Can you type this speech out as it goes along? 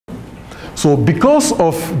So because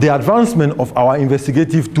of the advancement of our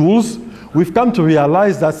investigative tools, we've come to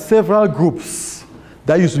realize that several groups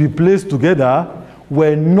that used to be placed together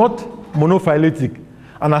were not monophyletic.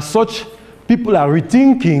 And as such, people are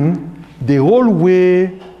rethinking the whole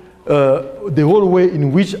way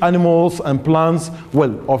in which animals and plants,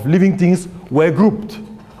 well, of living things were grouped,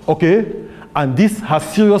 okay? And this has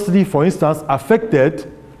seriously, for instance,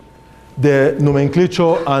 affected the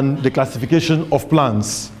nomenclature and the classification of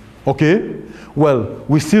plants, okay? Well,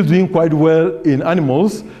 we're still doing quite well in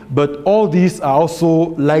animals, but all these are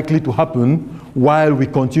also likely to happen while we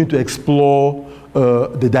continue to explore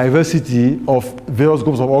the diversity of various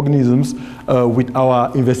groups of organisms with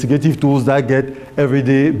our investigative tools that get every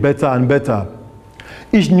day better and better.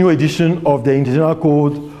 Each new edition of the International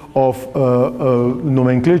Code of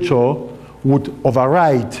Nomenclature would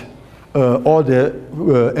override all the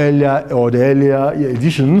earlier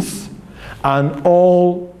editions, and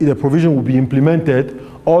all the provision will be implemented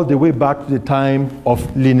all the way back to the time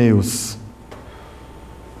of Linnaeus.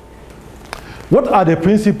 What are the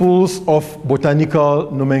principles of botanical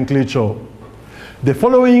nomenclature? The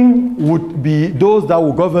following would be those that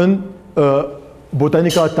will govern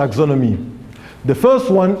botanical taxonomy. The first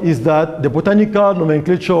one is that the botanical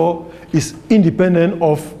nomenclature is independent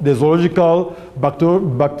of the zoological,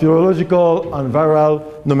 bacteriological, and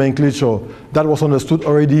viral nomenclature. That was understood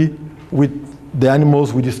already with the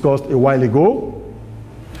animals we discussed a while ago.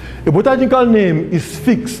 A botanical name is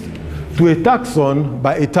fixed to a taxon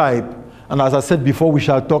by a type. And as I said before, we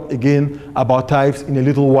shall talk again about types in a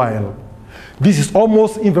little while. This is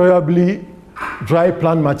almost invariably dry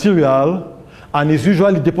plant material and is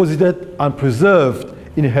usually deposited and preserved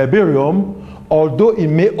in a herbarium, although it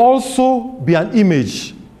may also be an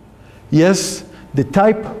image. Yes, the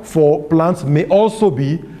type for plants may also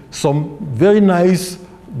be some very nice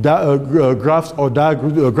graphs or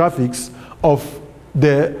graphics of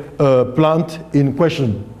the plant in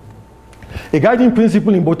question. A guiding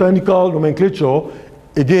principle in botanical nomenclature,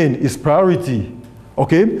 again, is priority,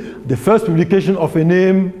 okay? The first publication of a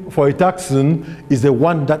name for a taxon is the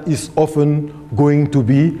one that is often going to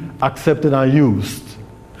be accepted and used.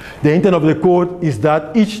 The intent of the code is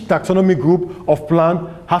that each taxonomic group of plant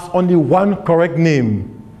has only one correct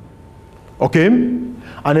name, okay?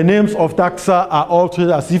 And the names of taxa are all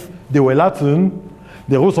treated as if they were Latin.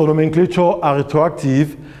 The rules of nomenclature are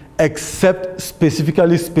retroactive, except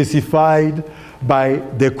specifically specified by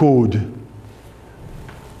the code.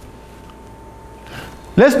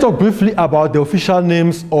 Let's talk briefly about the official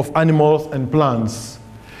names of animals and plants.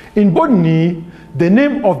 In botany, the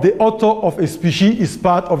name of the author of a species is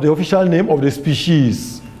part of the official name of the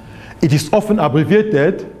species. It is often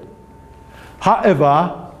abbreviated,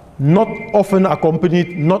 however, not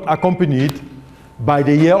accompanied by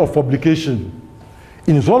the year of publication.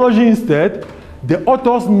 In zoology instead, the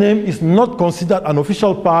author's name is not considered an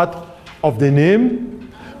official part of the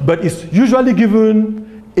name, but is usually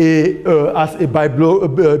given as a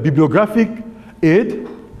bibliographic aid,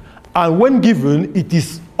 and when given, it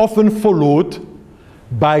is often followed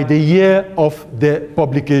by the year of the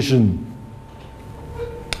publication.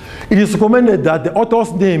 It is recommended that the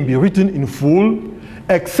author's name be written in full,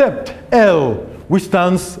 except L, which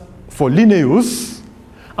stands for Linnaeus,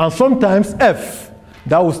 and sometimes F,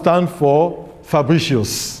 that will stand for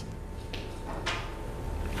Fabricius.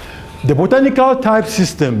 The botanical type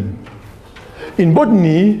system. In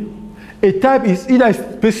botany, a type is either a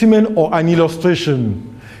specimen or an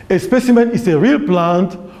illustration. A specimen is a real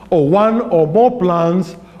plant, or one or more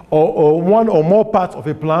plants, or one or more parts of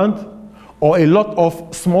a plant, or a lot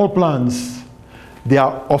of small plants. They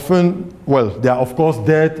are often, well, they are of course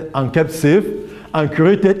dead and kept safe and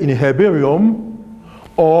curated in a herbarium,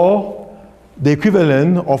 or the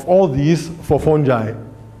equivalent of all these for fungi.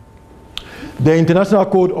 The International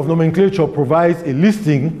Code of Nomenclature provides a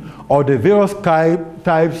listing of the various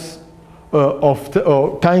types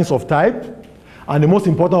kinds of type, and the most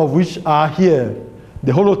important of which are here.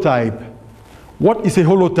 The holotype. What is a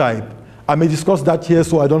holotype? I may discuss that here,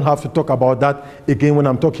 so I don't have to talk about that again when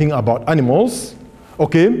I'm talking about animals,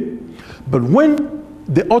 okay? But when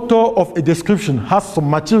the author of a description has some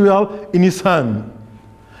material in his hand,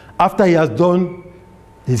 after he has done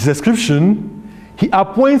his description, he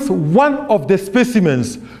appoints one of the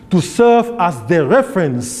specimens to serve as the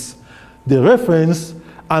reference. The reference,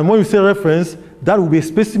 and when you say reference, that will be a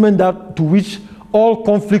specimen to which all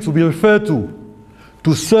conflicts will be referred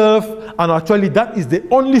to serve, and actually that is the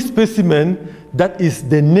only specimen that is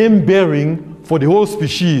the name bearing for the whole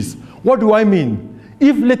species. What do I mean?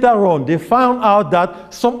 If later on they found out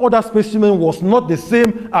that some other specimen was not the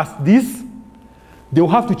same as this, they will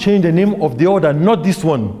have to change the name of the other, not this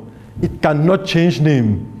one. it cannot change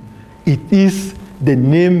name. It is the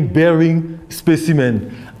name-bearing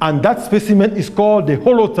specimen. And that specimen is called the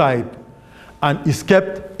holotype and is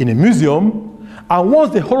kept in a museum. And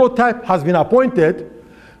once the holotype has been appointed,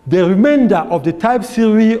 the remainder of the type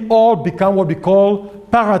series all become what we call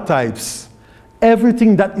paratypes.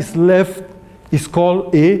 Everything that is left is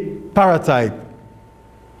called a paratype.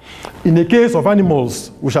 In the case of animals,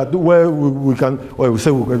 which are where we can, or we say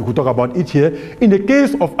we could talk about it here. In the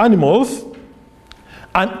case of animals,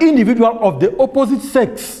 an individual of the opposite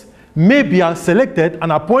sex may be selected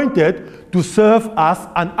and appointed to serve as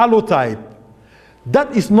an allotype.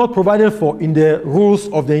 That is not provided for in the rules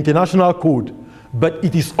of the International Code, but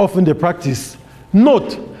it is often the practice.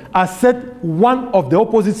 Note, as said, one of the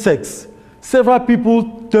opposite sex, several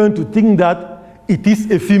people turn to think that it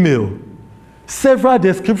is a female. Several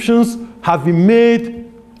descriptions have been made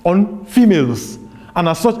on females, and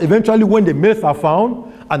as such, eventually when the males are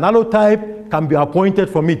found, an allotype can be appointed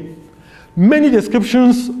from it. Many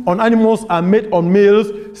descriptions on animals are made on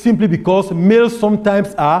males simply because males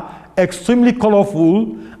sometimes are extremely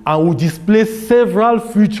colorful and will display several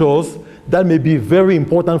features that may be very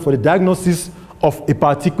important for the diagnosis of a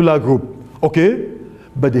particular group, okay?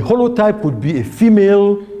 But the holotype could be a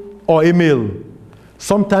female or a male.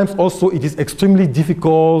 Sometimes also it is extremely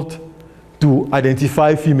difficult to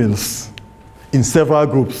identify females in several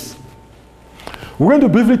groups. We're going to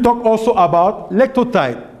briefly talk also about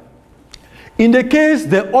lectotype. In the case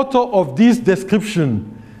the author of this description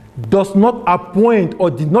does not appoint or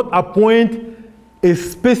did not appoint a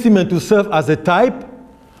specimen to serve as a type,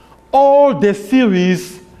 all the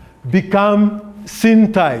series become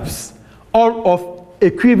syntypes, all of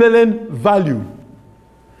equivalent value.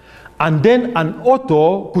 And then an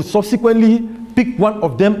author could subsequently pick one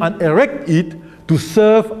of them and erect it to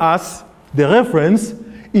serve as the reference,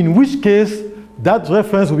 in which case that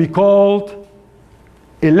reference will be called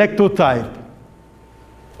a lectotype.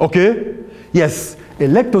 Okay? Yes, a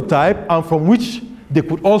lectotype, and from which they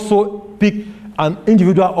could also pick an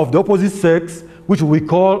individual of the opposite sex, which we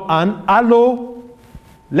call an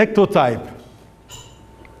allolectotype.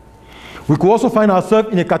 We could also find ourselves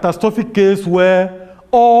in a catastrophic case where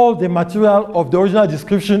all the material of the original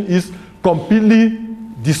description is completely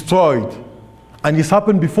destroyed. And it's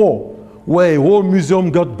happened before, where a whole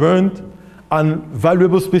museum got burned and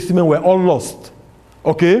valuable specimens were all lost.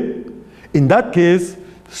 Okay? In that case,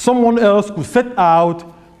 someone else could set out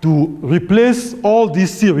to replace all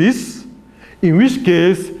these series, in which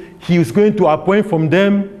case he is going to appoint from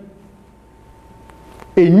them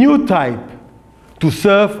a new type to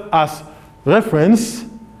serve as reference,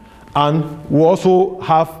 and will also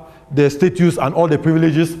have the status and all the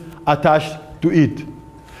privileges attached to it.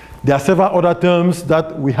 There are several other terms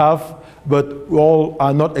that we have, but all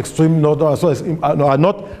are not extreme, are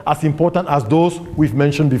not as important as those we've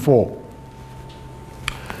mentioned before.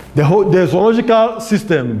 The zoological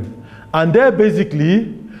system, and there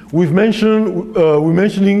basically we're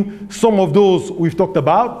mentioning some of those we've talked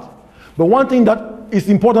about, but one thing that is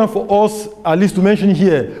important for us at least to mention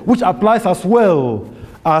here, which applies as well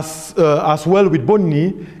with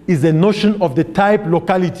botany, is the notion of the type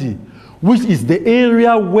locality, which is the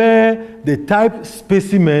area where the type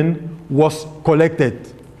specimen was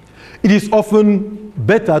collected. It is often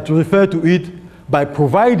better to refer to it by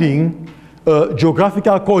providing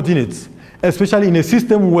geographical coordinates, especially in a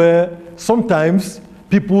system where sometimes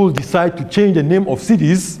people decide to change the name of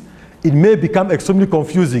cities. It may become extremely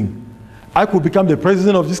confusing. I could become the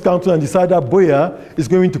president of this country and decide that Buea is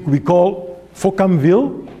going to be called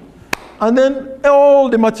Fokamville, and then all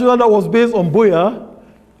the material that was based on Buea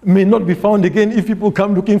may not be found again if people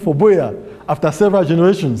come looking for Buea after several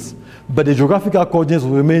generations. But the geographical coordinates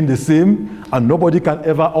will remain the same, and nobody can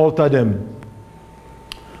ever alter them.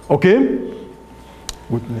 Okay?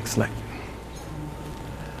 Good, next slide.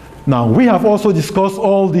 Now, we have also discussed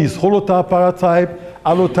all these holotype, paratype,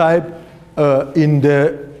 allotype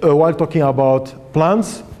while talking about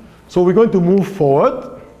plants. So we're going to move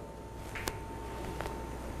forward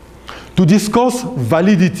to discuss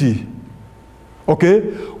validity. Okay?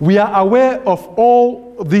 We are aware of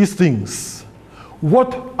all these things.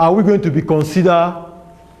 What are we going to be considered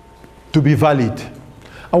to be valid?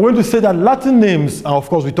 I'm going to say that Latin names, and of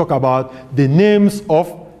course we talk about the names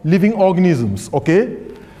of living organisms, okay?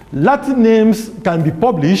 Latin names can be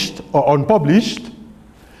published or unpublished.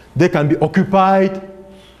 They can be occupied.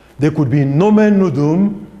 They could be nomen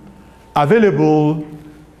nudum, available,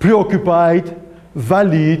 preoccupied,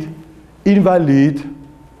 valid, invalid,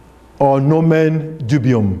 or nomen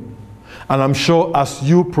dubium. And I'm sure as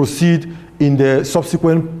you proceed in the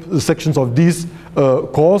subsequent sections of this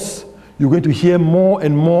course, you're going to hear more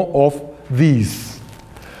and more of these.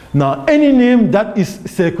 Now, any name that is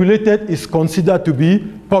circulated is considered to be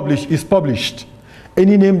published.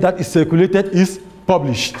 Any name that is circulated is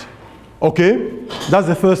published. Okay? That's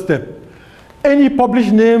the first step. Any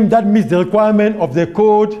published name that meets the requirement of the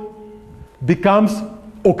code becomes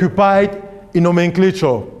occupied in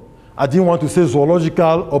nomenclature. I didn't want to say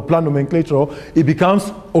zoological or plant nomenclature. It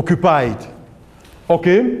becomes occupied.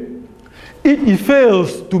 Okay? If it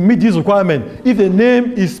fails to meet this requirement, if the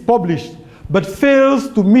name is published but fails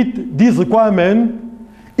to meet this requirement,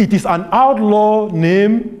 it is an outlaw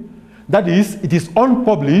name. That is, it is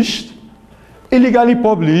unpublished, illegally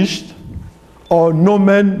published, or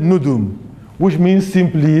nomen nudum, which means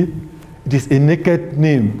simply it is a naked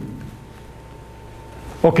name.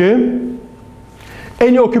 Okay?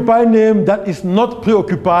 Any occupied name that is not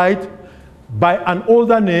preoccupied by an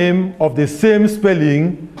older name of the same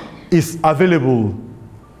spelling is available.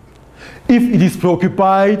 If it is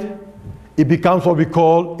preoccupied, it becomes what we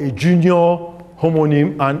call a junior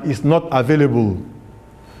homonym and is not available.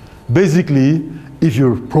 Basically, if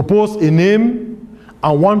you propose a name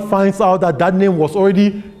and one finds out that that name was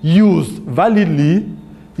already used validly,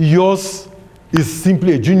 yours is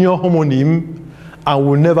simply a junior homonym and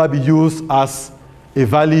will never be used as a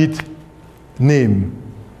valid name.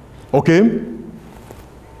 Okay?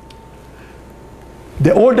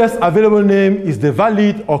 The oldest available name is the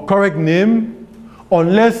valid or correct name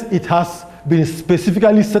unless it has been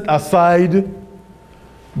specifically set aside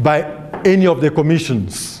by any of the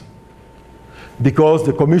commissions, because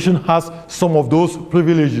the commission has some of those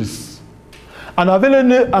privileges. An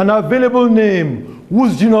available name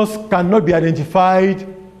whose genus cannot be identified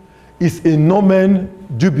is a nomen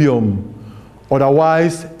dubium,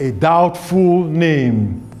 otherwise a doubtful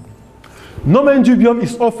name. Nomen dubium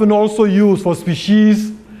is often also used for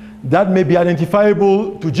species that may be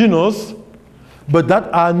identifiable to genus, but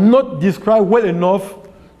that are not described well enough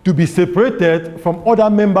to be separated from other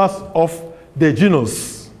members of the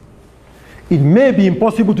genus. It may be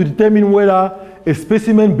impossible to determine whether a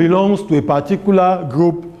specimen belongs to a particular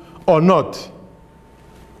group or not.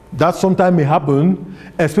 That sometimes may happen,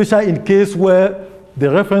 especially in case where the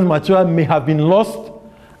reference material may have been lost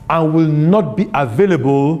and will not be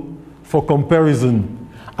available for comparison.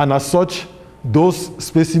 And as such, those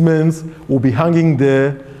specimens will be hanging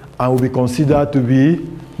there and will be considered to be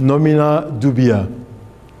nomina dubia.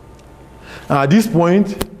 At this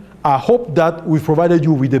point, I hope that we've provided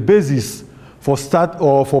you with the basis for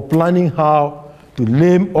planning how to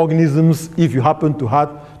name organisms if you happen to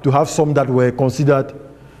have some that were considered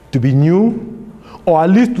to be new, or at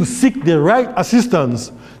least to seek the right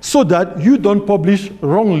assistance so that you don't publish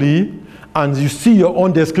wrongly and you see your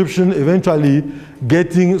own description eventually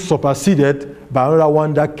getting superseded by another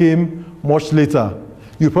one that came much later.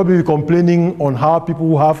 You'll probably be complaining on how people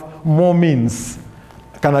who have more means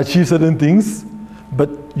can achieve certain things, but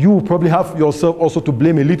you will probably have yourself also to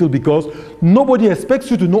blame a little because nobody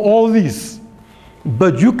expects you to know all this.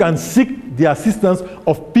 But you can seek the assistance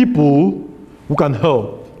of people who can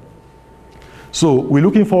help. So we're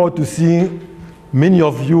looking forward to seeing many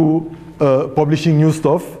of you publishing new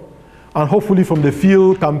stuff. And hopefully from the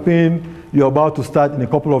field campaign you're about to start in a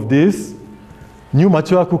couple of days, new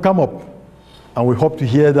material could come up. And we hope to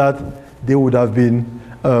hear that they would have been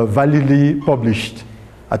validly published.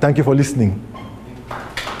 I thank you for listening.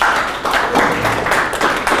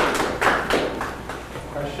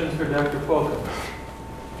 Questions for Dr. Fokam?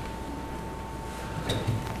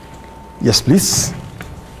 Yes, please.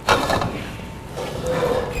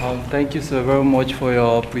 Thank you so very much for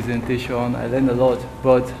your presentation. I learned a lot,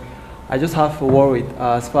 but I just have a worry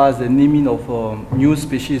as far as the naming of new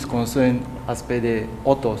species is concerned as per the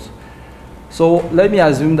authors. So let me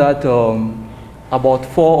assume that about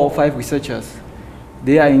 4 or 5 researchers,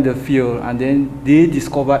 they are in the field and then they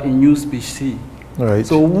discover a new species. All right.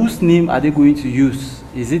 So whose name are they going to use?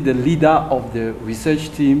 Is it the leader of the research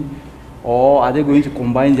team, or are they going to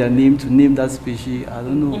combine their name to name that species? I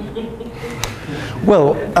don't know.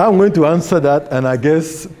 Well, I'm going to answer that, and I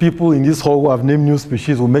guess people in this hall who have named new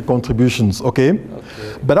species will make contributions, okay?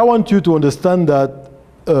 But I want you to understand that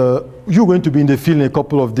you're going to be in the field in a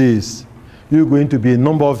couple of days. You're going to be a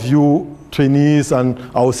number of you trainees and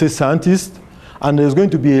I would say scientists, and there's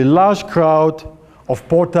going to be a large crowd of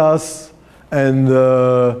porters and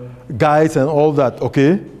guides and all that,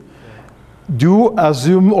 okay? Do you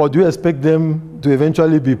assume or do you expect them to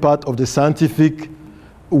eventually be part of the scientific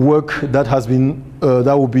work that has been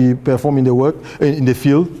that will be performed in the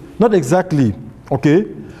field? Not exactly, okay?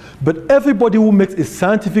 But everybody who makes a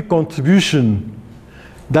scientific contribution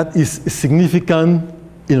that is significant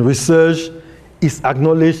in research is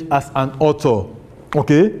acknowledged as an author,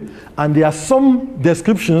 okay? And there are some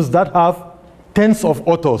descriptions that have tens of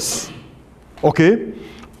authors, okay?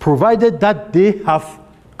 Provided that they have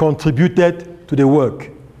contributed to the work.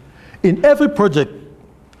 In every project,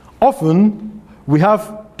 often we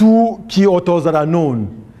have two key authors that are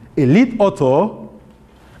known, a lead author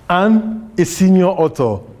and a senior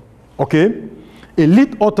author, okay? A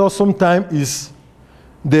lead author sometimes is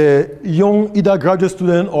the young either graduate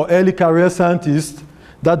student or early career scientist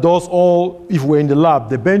that does all, if we're in the lab,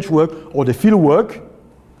 the bench work or the field work,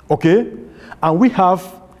 okay? And we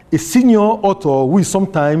have a senior author who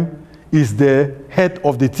sometimes is the head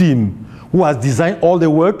of the team, who has designed all the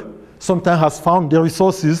work, sometimes has found the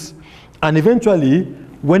resources, and eventually,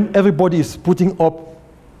 when everybody is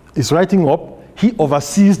writing up, he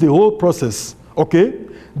oversees the whole process, okay?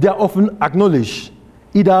 They are often acknowledged,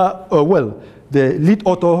 either, the lead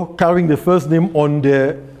author carrying the first name on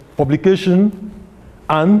the publication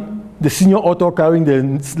and the senior author carrying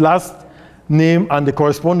the last name and the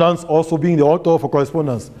correspondence also being the author for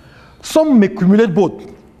correspondence. Some may cumulate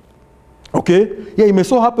both, okay? Yeah, it may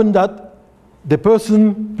so happen that the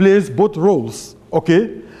person plays both roles,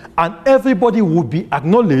 okay? And everybody would be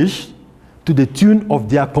acknowledged to the tune of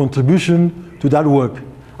their contribution to that work.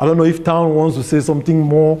 I don't know if Town wants to say something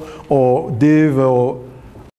more, or Dave, or